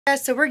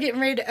So we're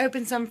getting ready to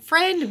open some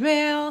friend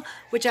mail,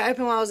 which I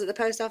opened while I was at the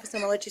post office.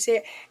 I'm going to let you see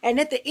it. And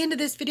at the end of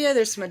this video,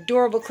 there's some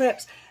adorable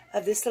clips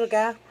of this little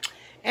guy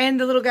and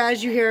the little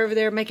guys you hear over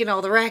there making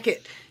all the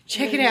racket.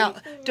 Check it out.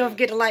 Don't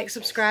forget to like,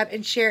 subscribe,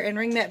 and share, and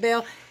ring that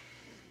bell.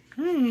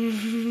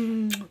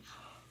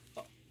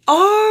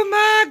 Oh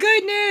my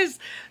goodness!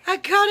 I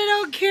caught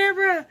it on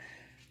camera.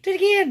 Do it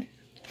again.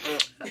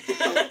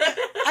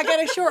 I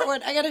got a short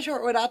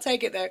one. I'll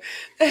take it though.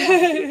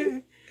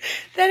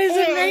 That is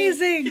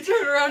amazing. You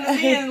turned around to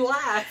me and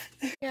laughed.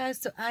 Yeah,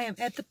 so I am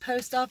at the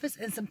post office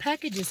and some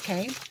packages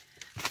came.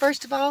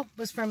 First of all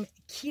was from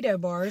Keto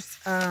Bars.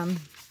 I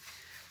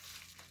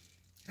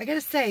gotta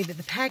say that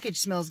the package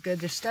smells good.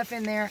 There's stuff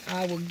in there.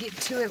 I will get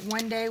to it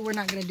one day. We're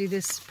not gonna do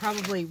this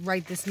probably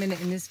right this minute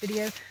in this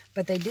video,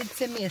 but they did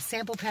send me a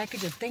sample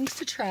package of things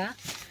to try.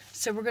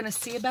 So we're gonna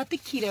see about the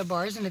Keto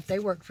Bars and if they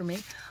work for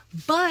me.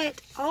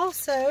 But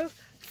also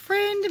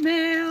friend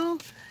mail.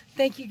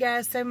 Thank you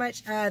guys so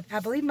much. I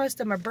believe most of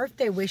them are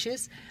birthday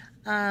wishes.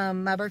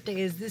 My birthday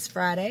is this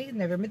Friday,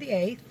 November the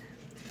 8th.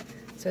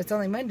 So it's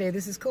only Monday.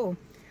 This is cool.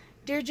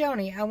 Dear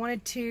Joanie, I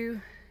wanted to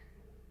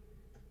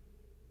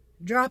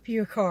drop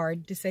you a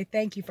card to say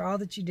thank you for all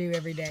that you do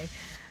every day.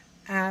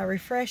 I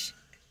refresh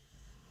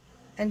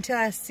until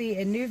I see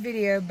a new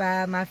video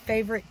by my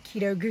favorite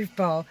keto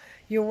goofball.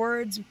 Your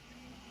words,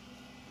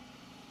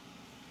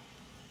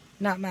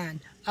 not mine.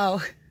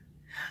 Oh,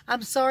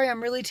 I'm sorry,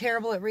 I'm really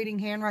terrible at reading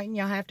handwriting.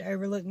 Y'all have to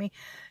overlook me.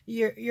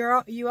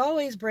 You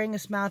always bring a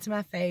smile to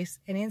my face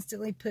and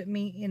instantly put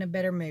me in a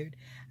better mood.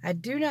 I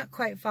do not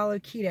quite follow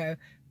keto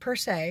per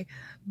se,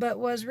 but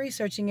was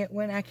researching it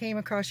when I came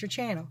across your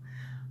channel.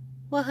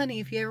 Well, honey,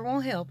 if you ever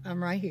want help,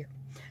 I'm right here.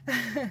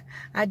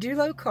 I do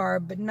low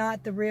carb, but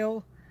not the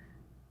real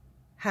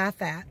high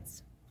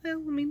fats. Well,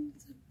 I mean,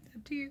 it's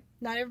up to you.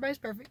 Not everybody's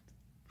perfect.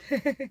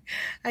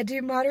 I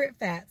do moderate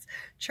fats,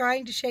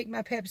 trying to shake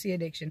my Pepsi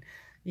addiction.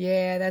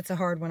 Yeah, that's a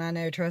hard one, I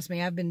know. Trust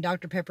me, I've been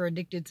Dr. Pepper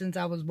addicted since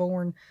I was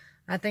born.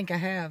 I think I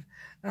have.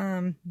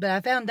 But I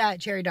found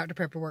Diet Cherry Dr.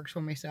 Pepper works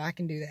for me, so I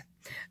can do that.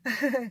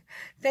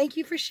 Thank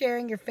you for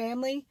sharing your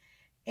family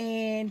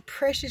and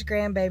precious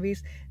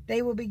grandbabies.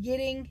 They will be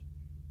getting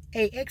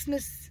a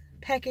Xmas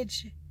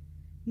package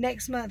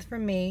next month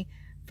from me,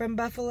 from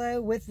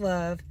Buffalo with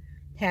love.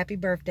 Happy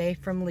birthday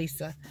from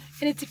Lisa.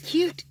 And it's a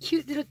cute,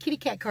 cute little kitty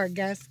cat card,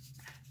 guys.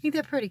 Ain't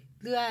that pretty?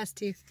 Blue eyes,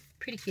 too.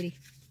 Pretty kitty.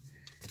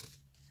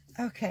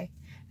 Okay,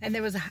 and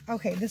there was a,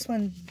 okay, this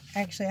one,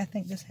 actually, I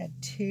think this had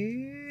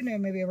two, no,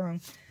 maybe I'm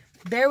wrong.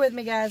 Bear with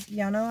me, guys.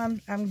 Y'all know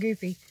I'm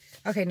goofy.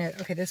 Okay, no,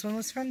 okay, this one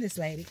was from this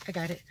lady. I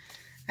got it.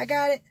 I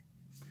got it.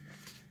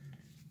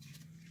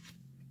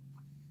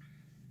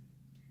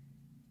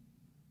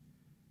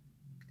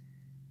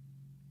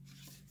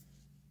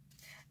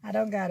 I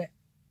don't got it.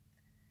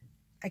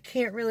 I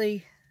can't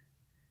really,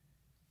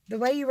 the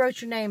way you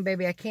wrote your name,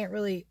 baby, I can't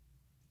really,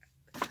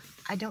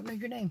 I don't know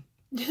your name.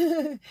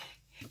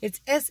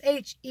 It's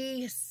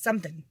S-H-E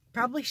something.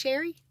 Probably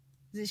Sherry?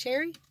 Is it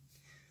Sherry?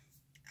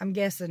 I'm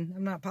guessing.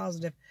 I'm not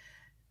positive.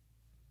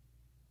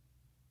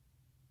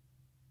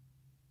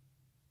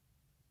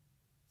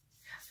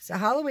 It's a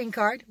Halloween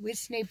card with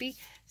Snoopy. It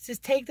says,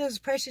 take those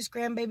precious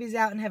grandbabies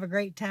out and have a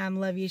great time.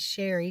 Love you,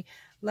 Sherry.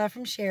 Love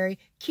from Sherry.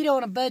 Keto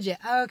on a budget.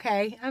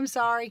 Okay, I'm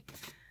sorry.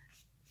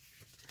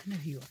 I know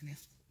who you are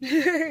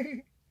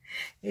now.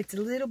 It's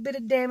a little bit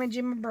of damage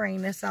in my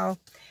brain, that's all.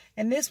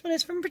 And this one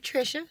is from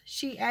Patricia.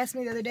 She asked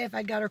me the other day if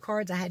I got her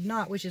cards. I had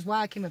not, which is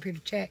why I came up here to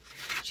check.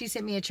 She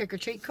sent me a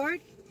trick-or-treat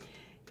card.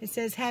 It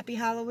says, Happy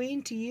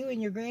Halloween to you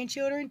and your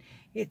grandchildren.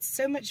 It's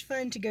so much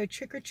fun to go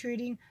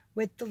trick-or-treating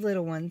with the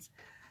little ones.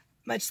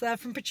 Much love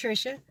from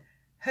Patricia.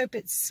 Hope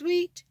it's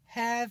sweet.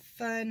 Have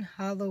fun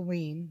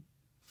Halloween.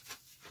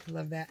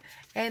 Love that.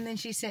 And then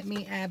she sent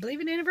me, I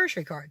believe, an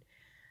anniversary card.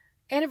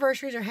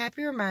 Anniversaries are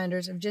happy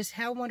reminders of just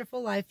how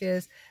wonderful life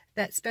is,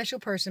 that special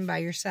person by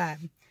your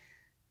side.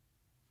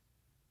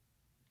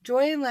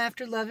 Joy and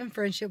laughter, love and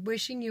friendship,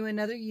 wishing you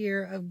another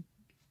year of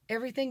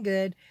everything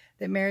good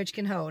that marriage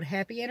can hold.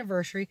 Happy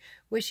anniversary.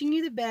 Wishing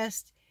you the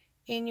best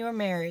in your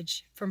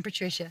marriage, from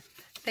Patricia.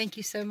 Thank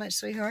you so much,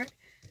 sweetheart.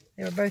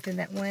 They were both in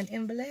that one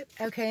envelope.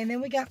 Okay, and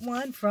then we got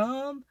one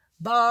from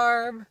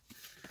Barb.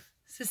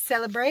 This is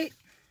Celebrate.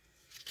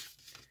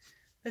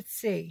 Let's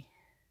see.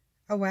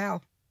 Oh,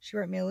 wow. She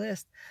wrote me a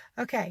list.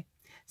 Okay.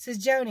 It says,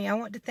 Joanie, I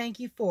want to thank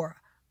you for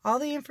all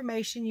the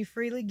information you've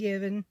freely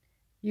given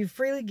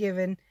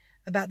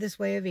about this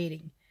way of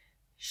eating.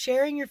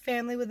 Sharing your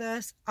family with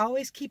us,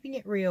 always keeping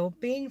it real,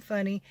 being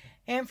funny,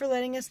 and for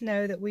letting us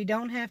know that we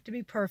don't have to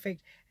be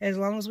perfect. As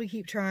long as we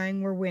keep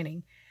trying, we're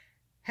winning.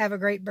 Have a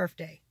great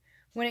birthday.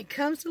 When it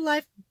comes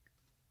to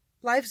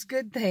life's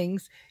good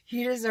things,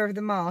 you deserve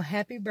them all.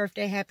 Happy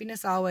birthday.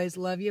 Happiness always.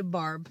 Love you,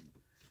 Barb.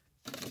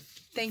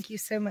 Thank you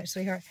so much,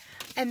 sweetheart.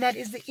 And that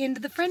is the end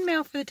of the friend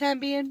mail for the time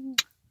being.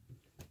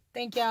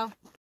 Thank y'all.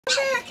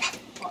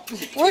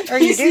 What are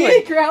you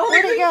doing?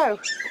 Where'd it go?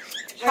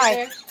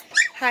 Hi.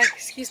 Hi,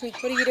 excuse me.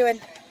 What are you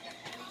doing?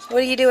 What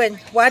are you doing?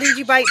 Why did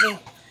you bite me?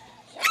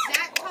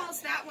 Zach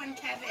calls that one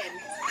Kevin.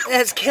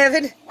 That's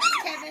Kevin?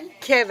 Kevin.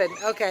 Kevin,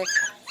 okay.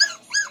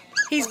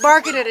 He's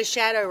barking at a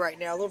shadow right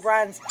now. Little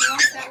Brian's...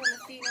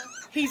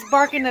 He's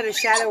barking at a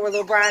shadow where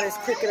little Brian is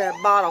clicking a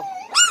bottle.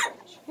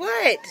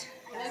 What?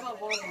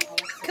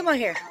 Come on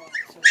here.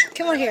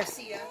 Come on here.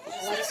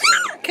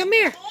 Come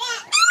here.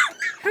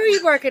 Who are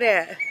you barking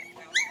at?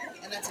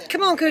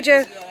 Come on,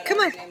 Cujo. Come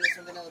on.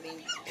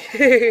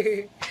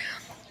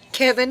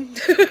 Kevin.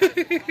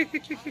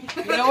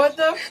 You know what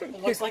though?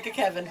 It looks like a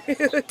Kevin.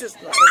 It does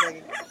not look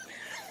like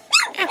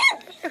it.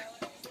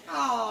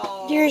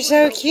 You're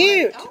so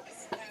cute.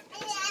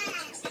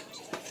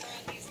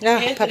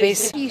 Oh,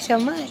 puppies. Thank you so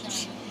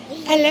much.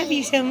 I love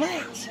you so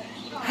much.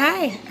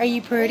 Hi, are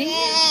you pretty?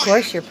 Of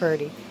course you're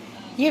pretty.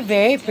 You're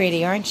very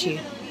pretty, aren't you?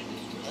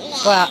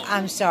 Well,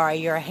 I'm sorry,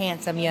 you're a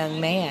handsome young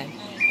man.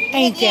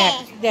 Ain't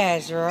that?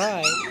 That's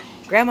right.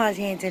 Grandma's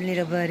handsome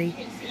little buddy.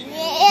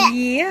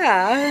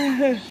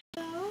 Yeah.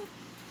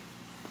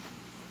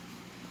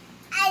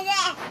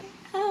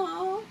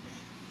 Oh.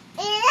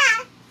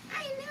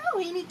 I know,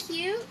 ain't he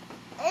cute?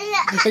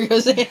 There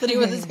goes Anthony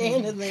with his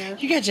hand in there.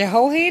 You got your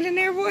whole hand in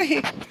there,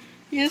 boy?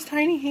 He has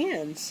tiny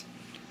hands.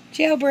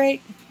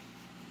 Jailbreak.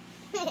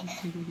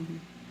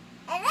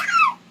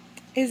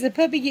 Is the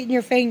puppy getting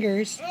your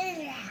fingers?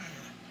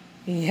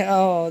 Yeah,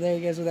 oh, there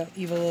he goes with that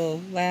evil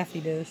little laugh he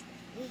does.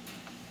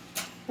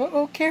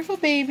 Uh-oh, careful,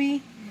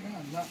 baby.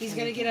 He's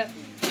gonna get up.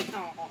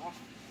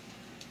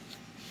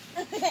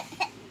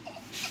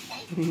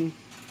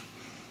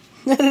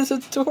 That is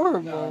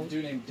adorable. No, a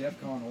dude named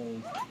Defcon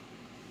Old.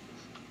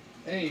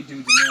 Hey,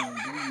 dude's a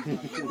man.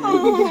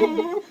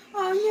 Oh,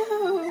 oh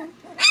no.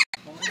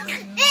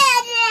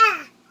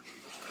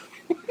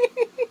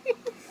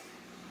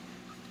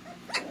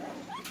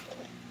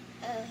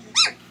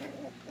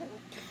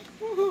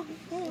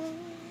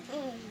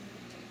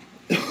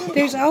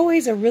 There's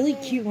always a really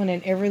cute one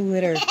in every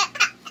litter.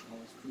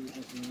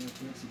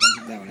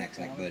 That one acts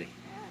like Buddy.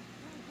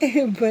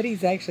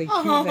 Buddy's actually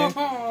cute though.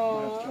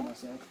 Oh.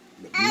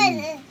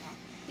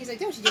 He's like,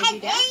 don't you do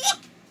that?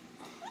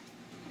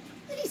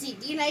 What is he?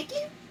 Do you like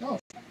him? No.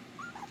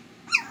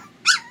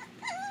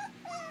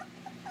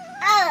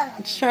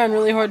 It's trying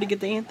really hard to get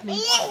to Anthony.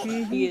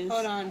 He is.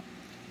 Hold on.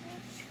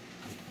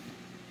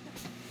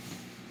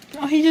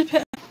 Oh, he just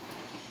pet.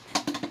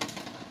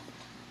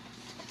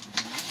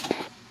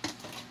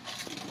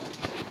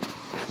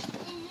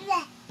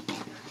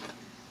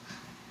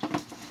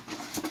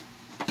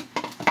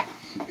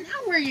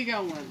 Now where are you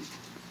going?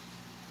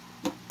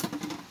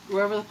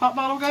 Wherever the pop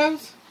bottle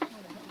goes?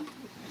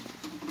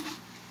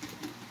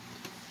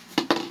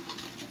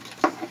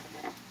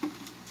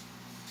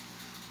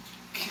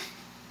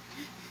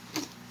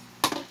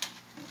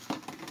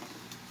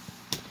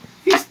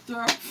 He's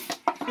throwing.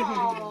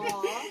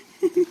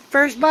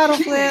 First bottle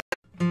flip.